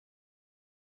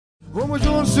Vamos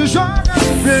juntos, se joga,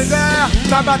 minha ideia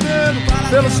tá batendo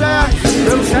pelo certo,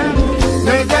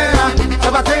 minha ideia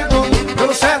tá batendo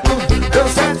pelo certo,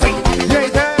 minha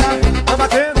ideia tá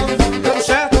batendo pelo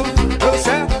certo.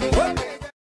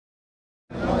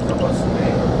 Nós, no vosso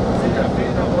bem, seja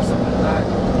feita a vossa vontade,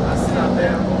 assim na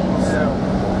terra como no céu.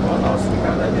 O nosso de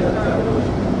cada dia da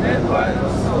hoje, perdoai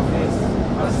nossas ofensas,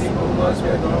 assim como nós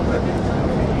perdoamos aqueles que nos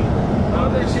ofendem.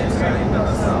 Não deixeis cair em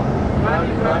tentação, mas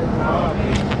livrai do mal.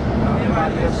 Amém. Ave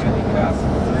Maria, cheia de graça,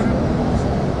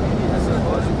 bendita sois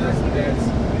vós entre as mulheres,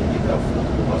 bendito é o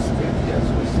fruto do vosso ventre,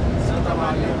 Jesus. Santa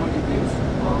Maria, Mãe de Deus,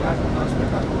 rogai por nós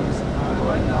pecadores,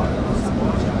 agora e na hora da nossa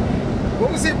morte. Amém.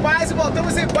 Vamos em paz e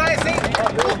voltamos em paz, hein?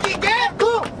 O que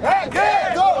gueto? É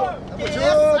gueto!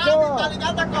 Tá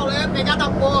ligado a colé, pegada a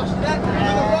poste, né?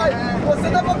 Você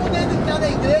dá pra poder entrar na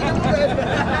igreja, não deve.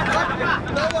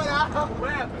 Na moral.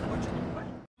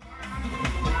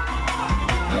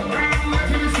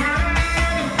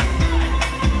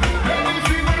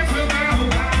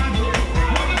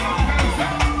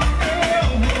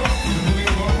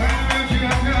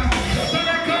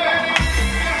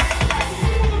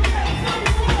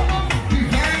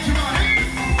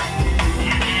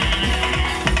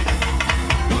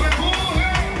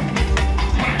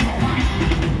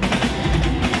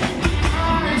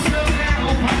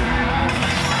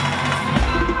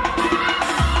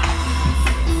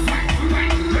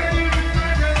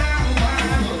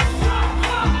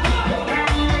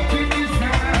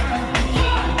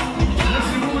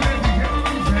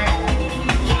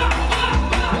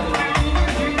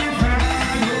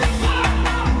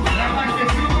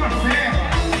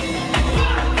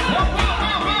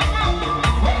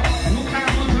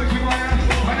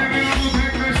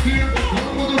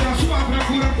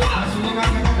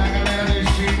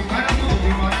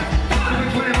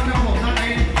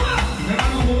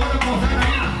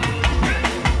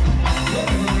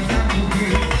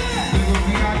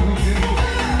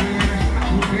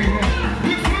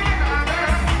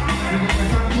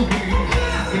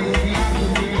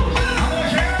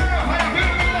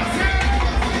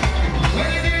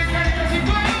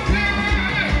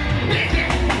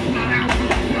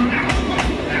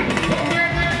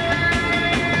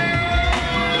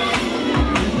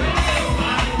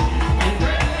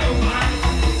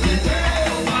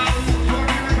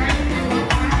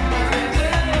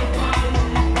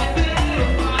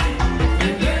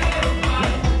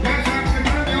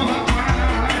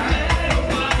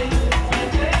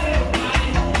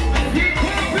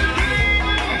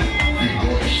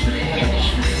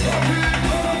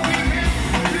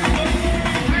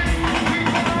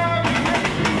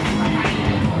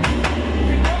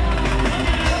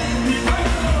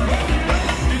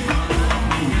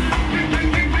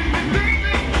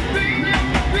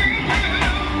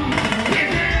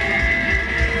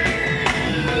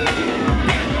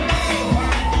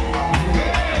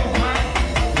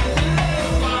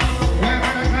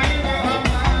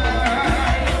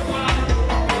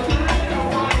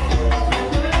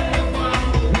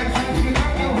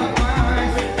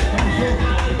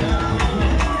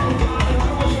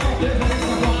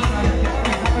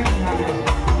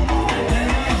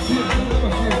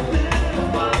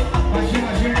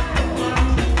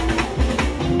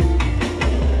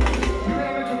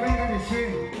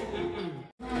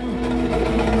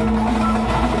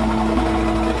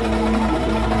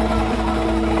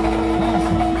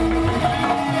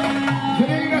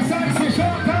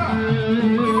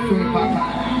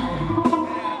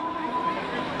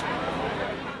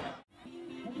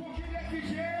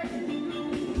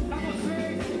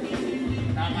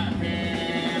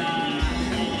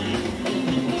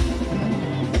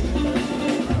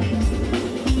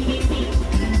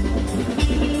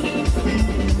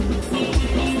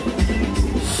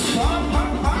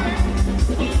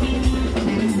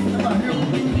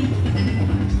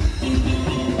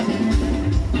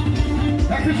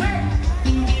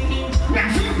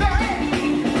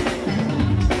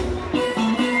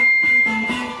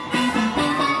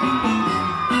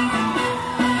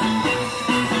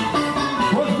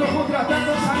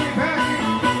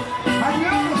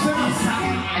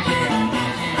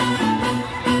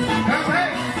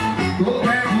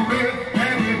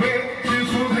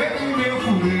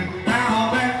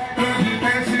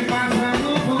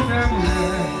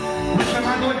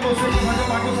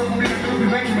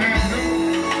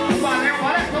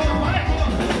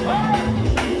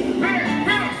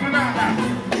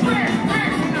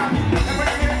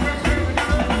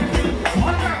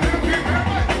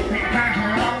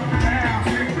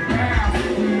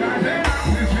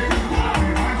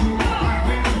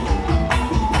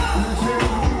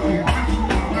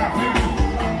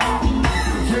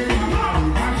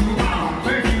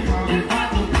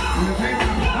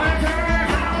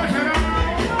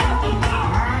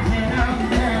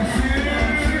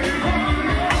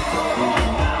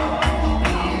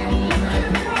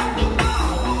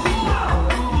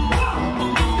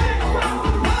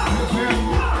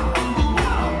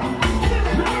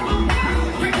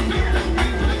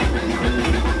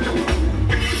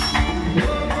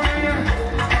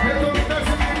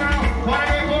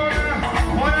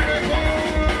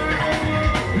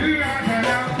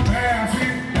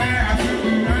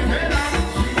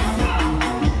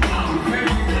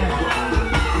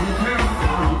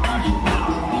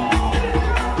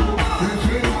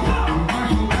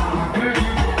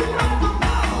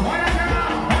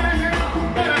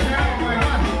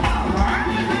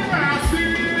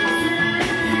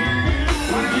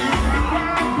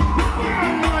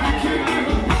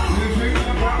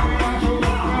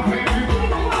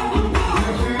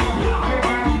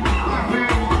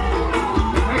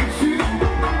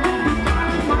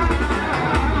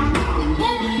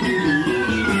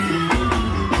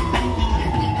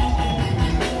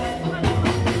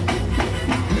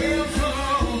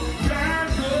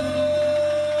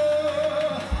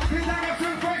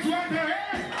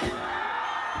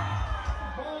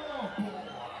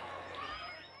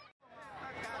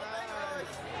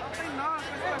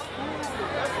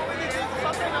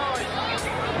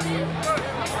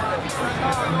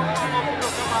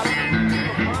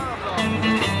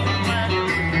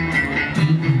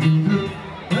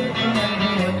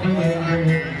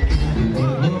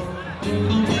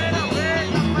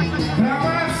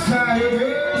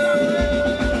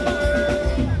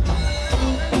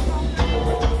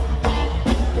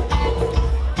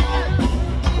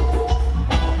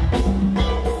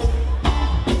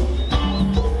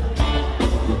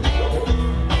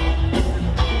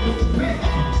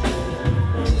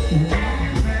 Chiclete.